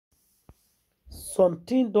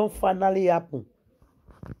something don't finally happen.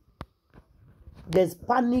 There's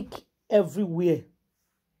panic everywhere.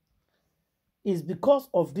 It's because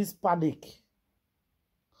of this panic.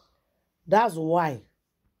 That's why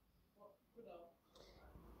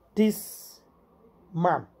this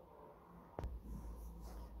man,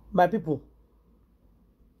 my people,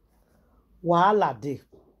 wahala dey,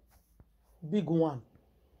 big one.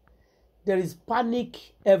 There is panic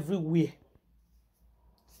everywhere.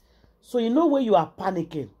 So you know when you are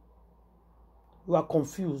panicking, you are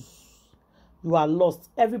confused, you are lost.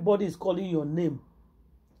 Everybody is calling your name.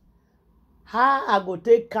 How I go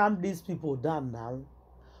take calm these people down now?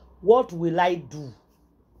 What will I do?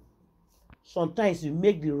 Sometimes you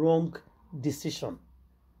make the wrong decision.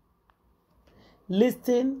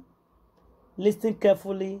 Listen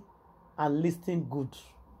carefully and listen good.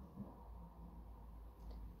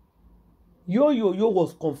 Yo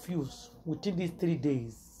was confused within these 3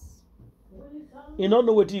 days. He don't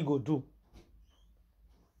know what he go do.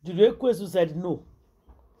 Juju said, no,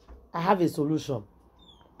 I have a solution.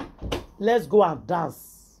 Let's go and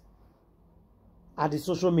dance at the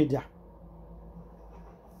social media.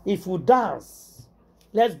 If we dance,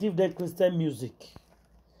 let's give them Christian music.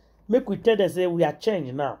 Make we tell them say we are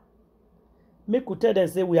changed now. Make we tell them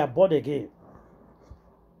say we are born again.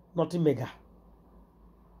 Nothing mega.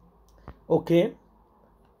 Okay?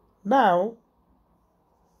 Now,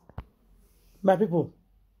 my people,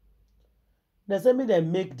 they say me they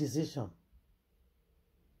make decision.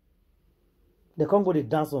 They can't go to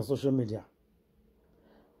dance on social media.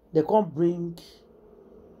 They can't bring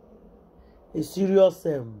a serious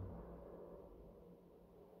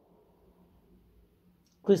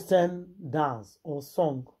Christian dance or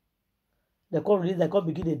song. They can't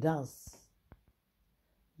begin a dance.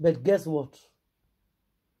 But guess what?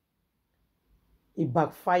 It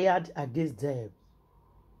backfired against them.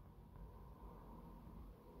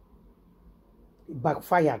 It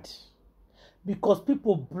backfired. Because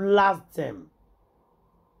people blast them.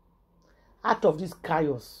 Out of this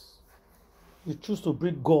chaos, you choose to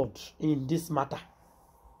bring God in this matter.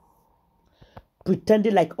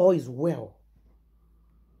 Pretending like all is well.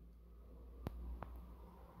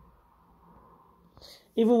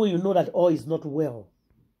 Even when you know that all is not well.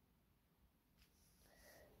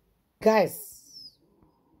 Guys,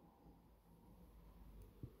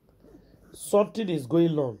 something is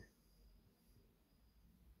going on.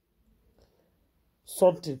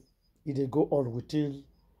 Something is go on within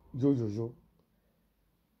yo.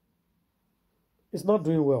 It's not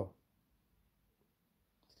doing well.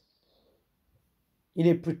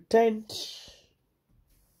 They pretend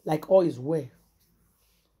like all is well.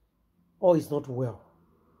 All is not well.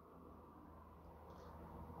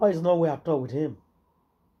 All is not well at all with him.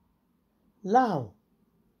 Now,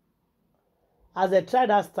 as they try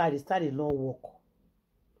that style, the style did not work.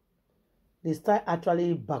 The style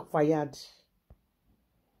actually backfired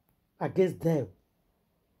against them.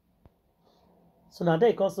 So now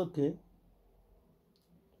they comes okay.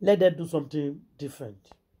 Let them do something different.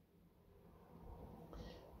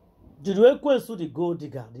 Juju the gold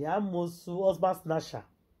digger, the Amosu husband snatcher,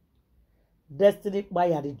 destiny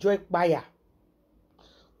buyer, the joy buyer,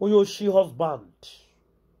 Oyoshi husband,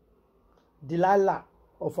 Delilah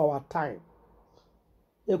of our time,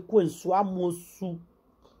 Ekwensu Amosu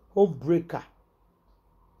homebreaker,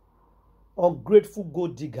 ungrateful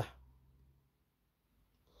gold digger.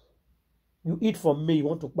 You eat from me, you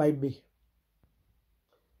want to buy me.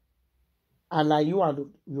 And like you and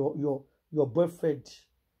your boyfriend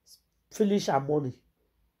finish our money.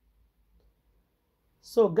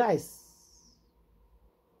 So guys,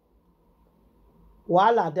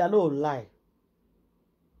 voila, they are no lie.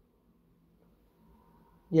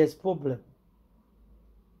 Yes, problem.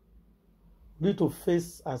 You need to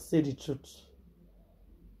face and say the truth.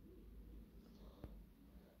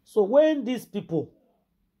 So when these people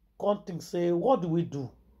come think, say, what do we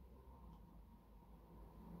do?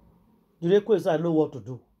 The request, I know what to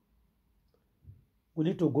do. We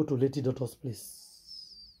need to go to Lady Daughter's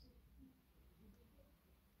place.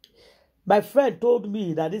 My friend told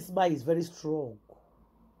me that this man is very strong.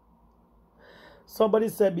 Somebody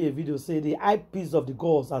sent me a video saying the eyepiece of the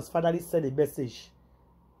gods has finally sent a message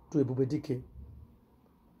to Ebubedike.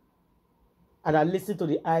 And I listened to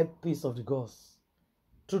the eyepiece of the gods.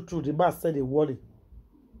 True, the man sent a warning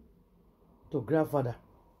to grandfather.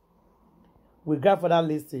 Will grandfather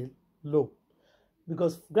listen? No.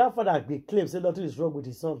 Because grandfather they claim say nothing is wrong with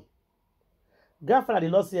his son. Grandfather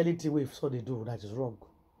did not see anything with his son they do that is wrong.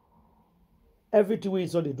 Everything with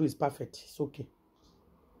his son they do is perfect. It's okay.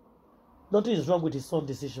 Nothing is wrong with his son's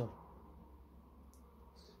decision.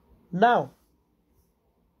 Now,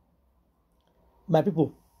 My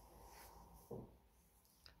people,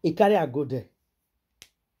 he carry a go there.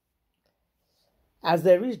 As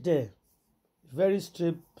they reach there, very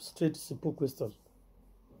straight, simple question.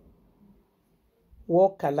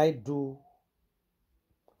 What can I do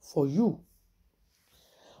for you?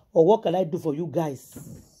 Or what can I do for you guys?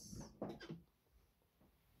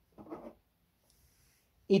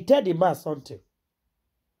 He tell the man something.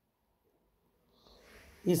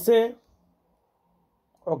 He say,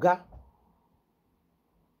 Oga,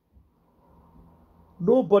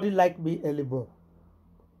 nobody like me anymore.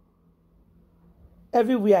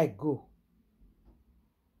 Everywhere I go,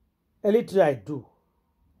 anything I do,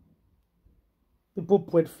 people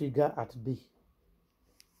point finger at me.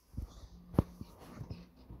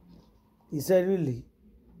 He said, really?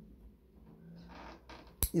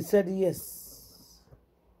 He said, yes.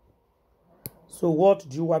 So what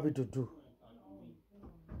do you want me to do?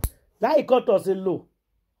 Now he cut us a low.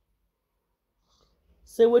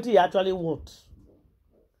 Say what he actually want.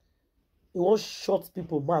 He wants short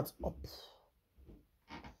people mouth up.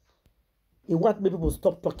 He wants people to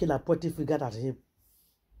stop talking and pointing finger at him.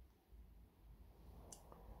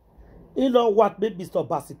 You know what made Mr.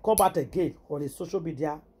 Bassi come out again on his social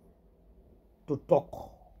media to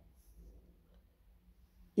talk?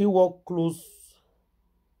 He will close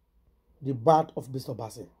the mouth of Mr.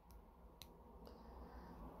 Bassi.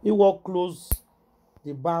 He will close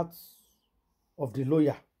the mouth of the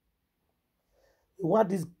lawyer. He want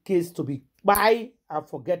this case to be kpai and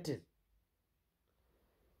forgetting.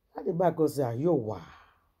 And the man goes, yo, wow.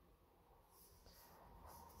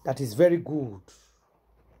 That is very good.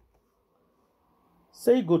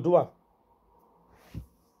 Say you go do it.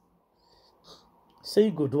 Say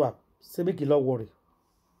you go do it. Say make you not worry.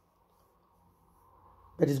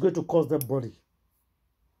 But it's going to cost them money.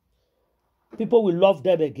 People will love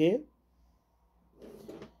them again.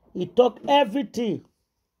 He talk everything.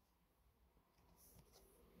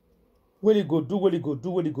 What he go do, what he go do,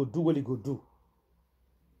 what he go do, what he go do.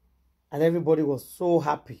 And everybody was so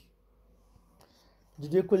happy.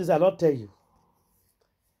 Did you quit this? I not tell you.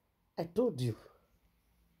 I told you.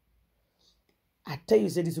 I tell you,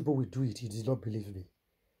 say these people will do it. You did not believe me.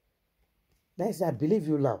 Now I say, I believe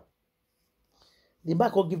you now. The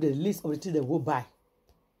man can give the list of the things they will buy.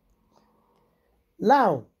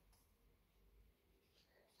 Now,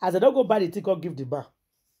 as they don't go buy the Etiko, give the man.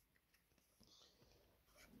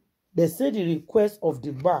 They say the request of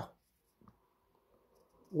the man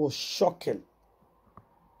was shocking.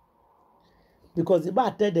 Because the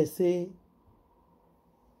man tell they say,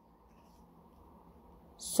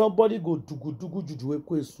 somebody go dugu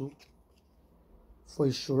Juju for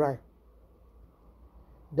a shrine.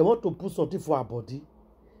 They want to put something for her body.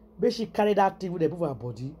 But she carry that thing with the for her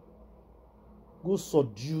body. Go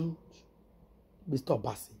subdue Mr.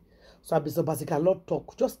 Bassi. So Mr. Bassi cannot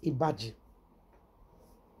talk. Just imagine.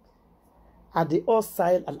 And they all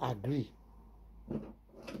sign and agree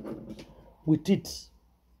with it.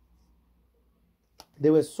 They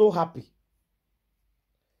were so happy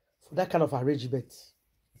for that kind of arrangement.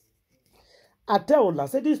 I tell you, I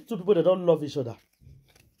say these two people, they don't love each other.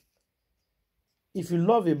 If you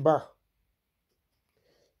love a man,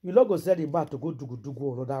 you not go send a man to go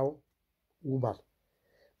dugu another woman.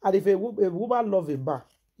 And if a woman love a man,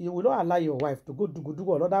 you will not allow your wife to go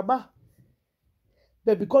dugu another man.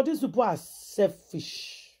 But because these people are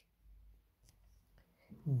selfish,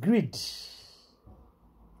 greed,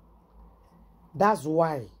 that's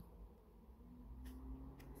why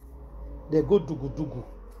they go dugu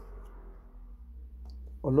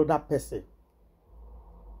another person.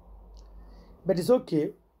 But it's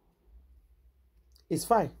okay. It's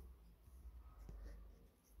fine.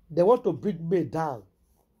 They want to bring me down.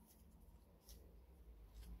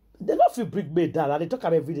 They don't feel bring me down. And they talk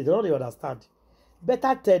about every day. They don't really understand.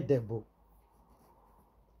 Better tell them, bro.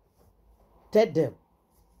 Tell them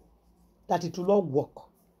that it will not work.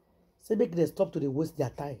 Say make them stop to the waste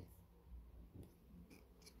their time.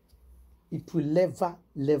 It will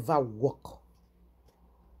never work.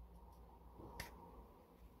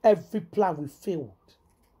 Every plan will fail.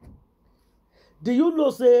 Do you know,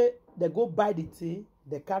 say, they go buy the tea,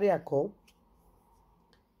 they carry a cup,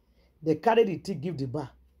 they carry the tea, give the bar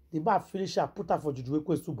finish her, put her for Juju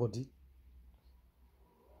body.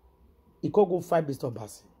 He can't go find Mr.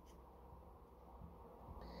 Bassi.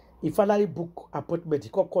 He finally book appointment. He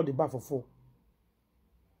can't call the bar for phone.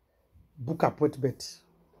 Book appointment.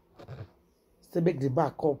 Still make the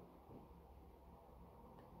bar come.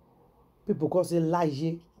 People can say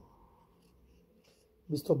lie.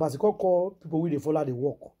 Mr. Bassi can call people when they follow the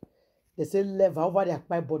work. They say never over their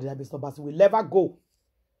Kpai body that Mr. Bassi will never go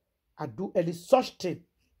and do any such thing.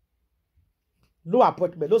 No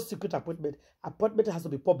appointment, no secret appointment. Appointment has to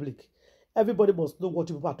be public. Everybody must know what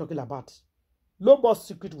people are talking about. No more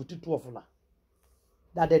secret between two of them.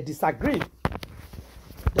 That they disagree.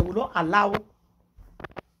 They will not allow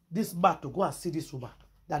this man to go and see this woman.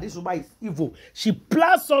 That this woman is evil. She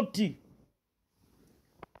plans something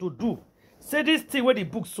to do. Say this thing when the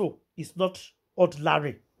book so is not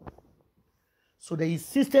ordinary. So they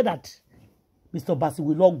insisted that Mr. Bassey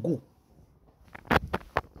will not go.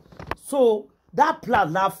 So that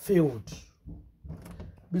plan now failed.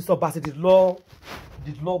 Mr. Bassey did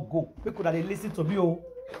not go. People that they listen to me,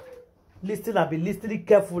 listen and be listening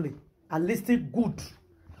carefully and listening good.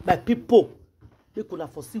 Like people, they could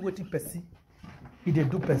have foreseen what person if they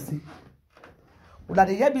do person. Well,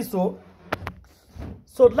 they hear me so.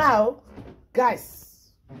 So now,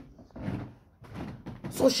 guys,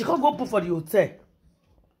 so she can't go put for the hotel.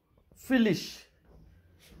 Finish.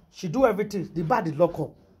 She do everything. The bad did not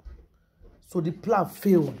come. So the plan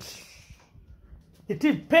failed. The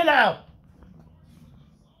team paid out.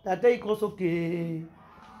 That day he goes, okay.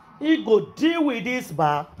 He go deal with this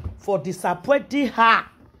man for disappointing her.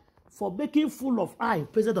 For making fool of her in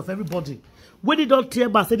presence of everybody. When he don't tell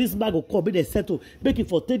man, say this man go come, they settle. Make it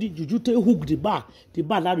for taking Juju to hook the man. The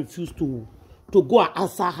man now refused to go and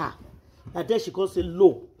answer her. And then she can say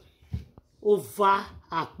low over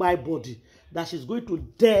her Kpai body. That she's going to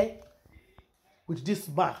dare with this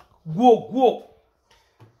man. Go.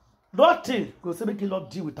 Nothing. Go say make him not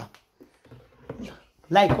deal with her.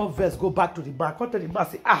 Like converse, go back to the man. Come to the man,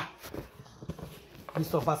 say,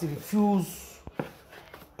 Mr. Bassey refused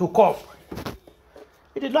to come.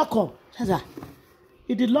 He did not come.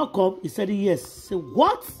 He did not come. He said yes. Say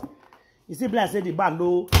what? He simply said the man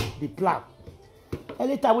know the plan.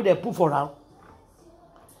 Anytime when they put for now,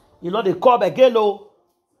 they come again,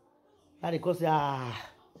 and they go say,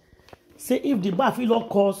 say if the man will not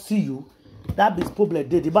call see you, that means problem.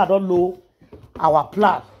 The man don't know our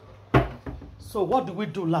plan. So what do we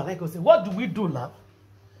do now? They go say, what do we do now?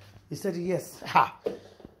 He said yes.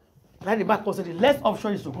 Then the man said the last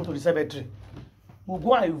option is to go to the cemetery. We'll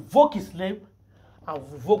go and invoke his name and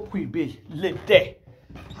invoke ibeh there.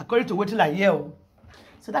 According to what I hear.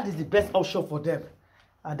 So that is the best option for them.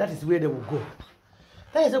 And that is where they will go.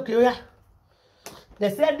 That is okay, yeah.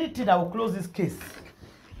 They say anything that will close this case.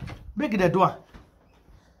 Make the door.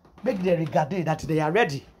 Make the regard that they are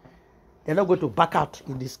ready. They're not going to back out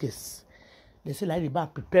in this case. They say like the man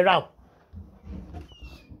prepare out.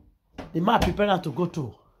 The man prepare out to go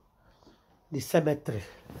to the cemetery.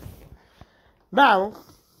 Now,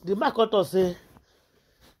 the man got to say,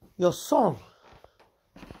 your son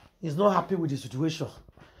is not happy with the situation.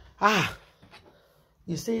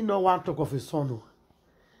 You say no one talk of his son. No.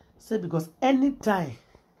 Say because anytime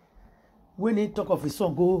when he talk of his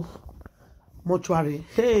son go mortuary,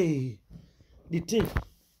 hey, the thing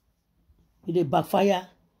it backfire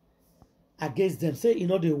against them. Say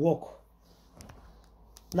they work.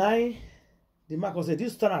 Now the man will say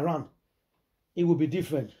this turn around, it will be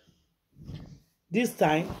different. This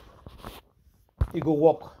time it go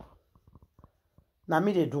work. Now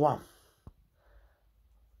me they do one.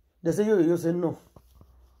 They say you say no.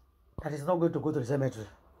 That is not going to go to the cemetery.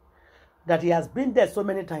 That he has been there so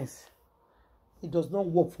many times. It does not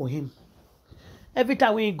work for him. Every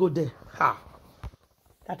time when he go there,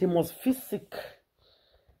 that he must feel sick.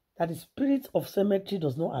 That the spirit of cemetery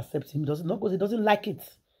does not accept him. He doesn't like it.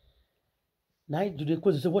 Now do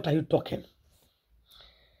they say, what are you talking?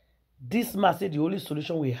 This man said the only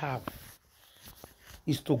solution we have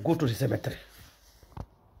is to go to the cemetery.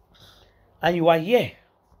 And you are here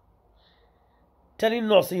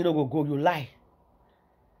telling us you don't go, you lie.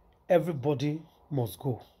 Everybody must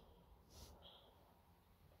go.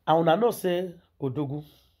 And when I know say Odogu,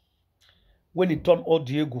 when he turn all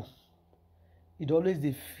Diego, it always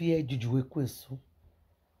they fear Juju Ekwensu.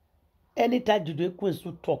 Anytime Juju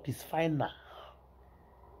Ekwensu talk is final.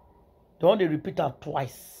 They only repeat her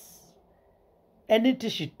twice. Anything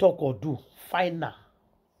she talk or do, final.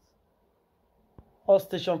 All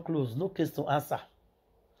station closed, no case to answer.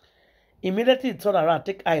 Immediately turn around,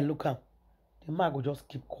 take eye, look at the man will just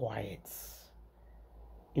keep quiet.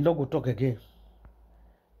 He not go talk again.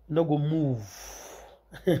 He not go move.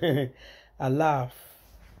 I laugh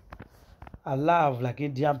like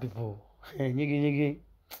Indian people.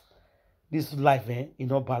 This life, in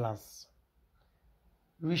no balance.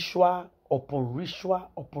 Ritual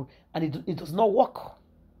upon, and it does not work.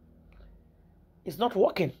 It's not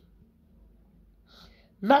working.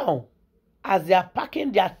 Now, as they are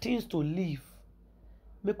packing their things to leave,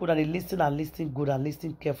 make sure that they listen good and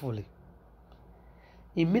listen carefully.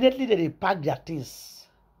 Immediately they pack their things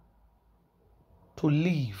to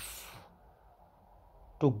leave.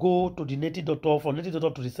 to go to the native doctor, from native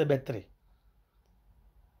doctor to the cemetery.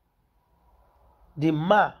 The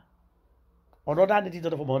man, another native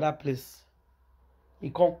doctor from another place, he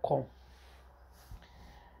can't come.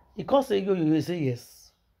 He can't say you say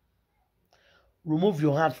yes. Remove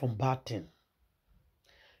your hand from bad thing.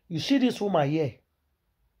 You see this woman here.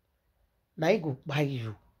 Now he go buy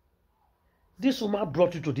you. This woman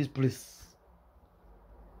brought you to this place.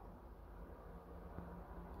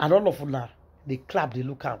 And all of them now, they clap, they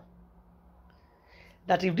look out.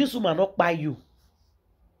 That if this woman not buy you,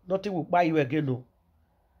 nothing will buy you again. No.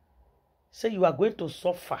 Say you are going to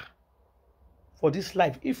suffer for this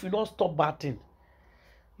life if you don't stop batting.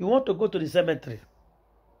 You want to go to the cemetery.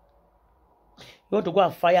 You want to go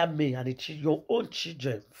and fire me and your own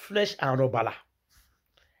children, flesh and robala.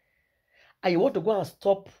 And you want to go and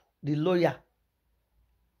stop the lawyer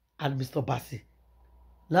and Mr. Bassi.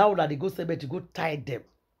 Now that they go cemetery, go tie them.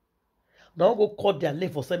 Now go cut their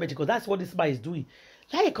leg for cemetery because that's what this man is doing.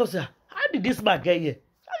 Like, because how did this man get here?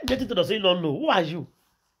 How did you get to say you don't know? Who are you?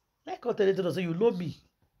 Like, I tell you to say you know me.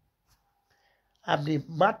 I'm the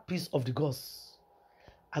mad piece of the gods.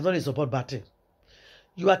 I'm not a support battle.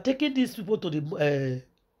 You are taking these people to the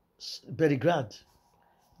very ground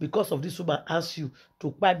because of this woman asked you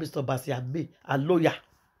to buy Mr. Bassi and me, a lawyer.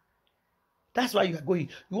 That's why you are going.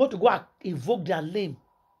 You want to go and invoke their name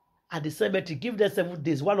at the cemetery. Give them 7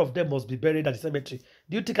 days. One of them must be buried at the cemetery.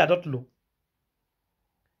 Do you think I don't know?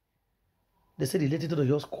 They said the lady was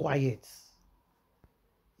just quiet.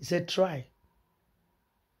 He said, try.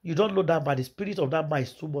 You don't know that, but the spirit of that man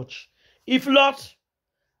is too much. If not,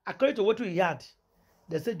 according to what we had,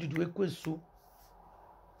 they said Juju Ekwesu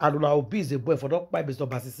and una obey the boy for not buy Mr.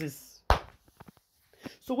 Bassi says.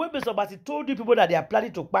 So when Mr. Bassi told you people that they are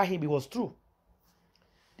planning to buy him, it was true.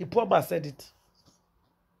 The poor man said it.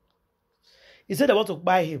 He said they want to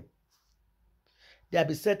buy him. They have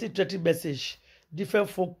been sending 30 messages, different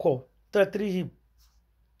phone call, threatening him.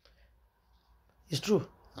 It's true.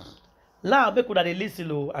 Now, make una dey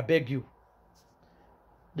listen, oh, I beg you.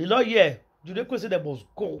 The law here, you don't say they must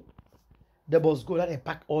go. They must go. Let them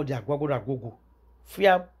pack all their go.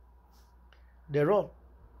 Fear. They run.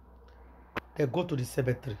 They go to the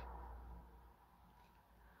cemetery.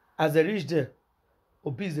 As they reach there,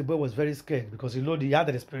 Obis the boy was very scared because he had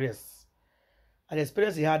an experience. And the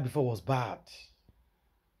experience he had before was bad.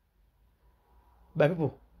 But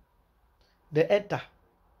people, they enter.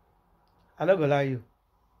 I'm not gonna lie you.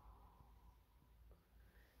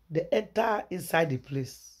 They enter inside the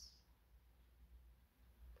place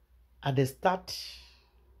and they start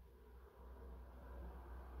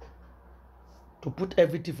to put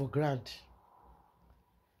everything for granted.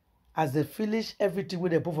 As they finish everything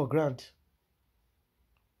when they put for granted,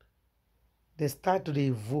 they start to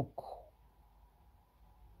invoke.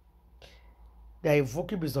 They are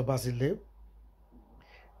invoking Mr. Basile.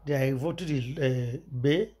 They are invoking the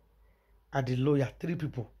Bay and the lawyer, 3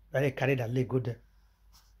 people that they carry that leg go there.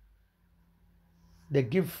 They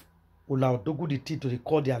give Yuledochie the tea to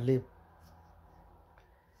call their name.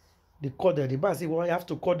 They call them. The man say, well, you have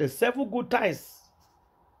to call them 7 good times.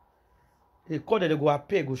 They call them, they go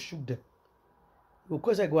appear, go shoot them. You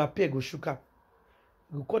go say, go appear, go shoot up.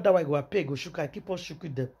 You call that one, go appear, go shoot up. Keep on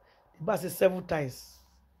shooting them. The man say 7 times.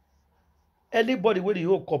 Anybody when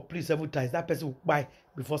you complete 7 times, that person will buy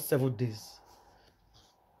before 7 days.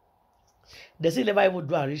 They say never even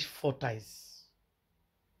do and reach 4 times.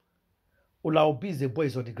 Yuledochie, the boy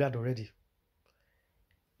is on the ground already.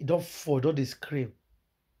 He don't fall, he don't scream.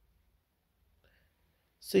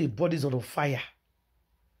 So his body is on fire.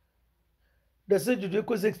 They say Juju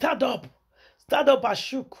say, stand up. Stand up and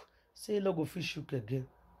shook. Say he no go feel shook again.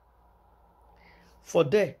 For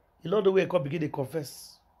there, you know the way he come begin to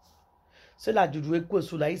confess. Say that Juju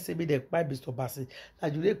so like he say me they buy Mr. Bassi.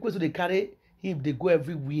 That Juju so they carry him, they go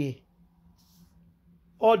everywhere.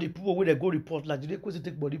 All the people when they go report, like Juju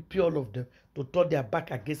take body, pure all of them to turn their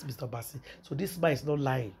back against Mr. Bassi. So this man is not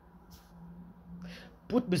lying.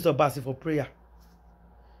 Put Mr. Bassi for prayer.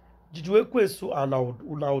 Juju and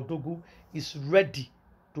Yuledochie is ready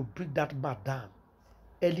to bring that man down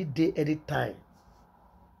any day, any time.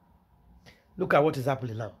 Look at what is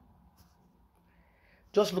happening now.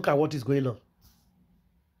 Just look at what is going on.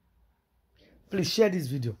 Please share this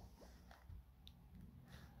video.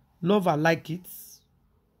 Love and like it.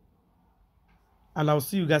 And I'll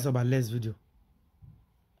see you guys on my next video.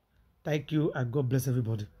 Thank you and God bless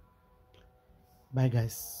everybody. Bye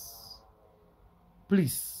guys.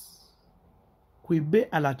 Please. Kpai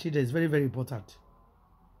and our children is very, very important.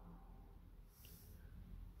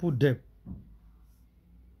 Put them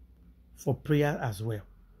for prayer as well.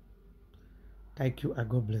 Thank you and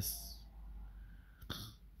God bless.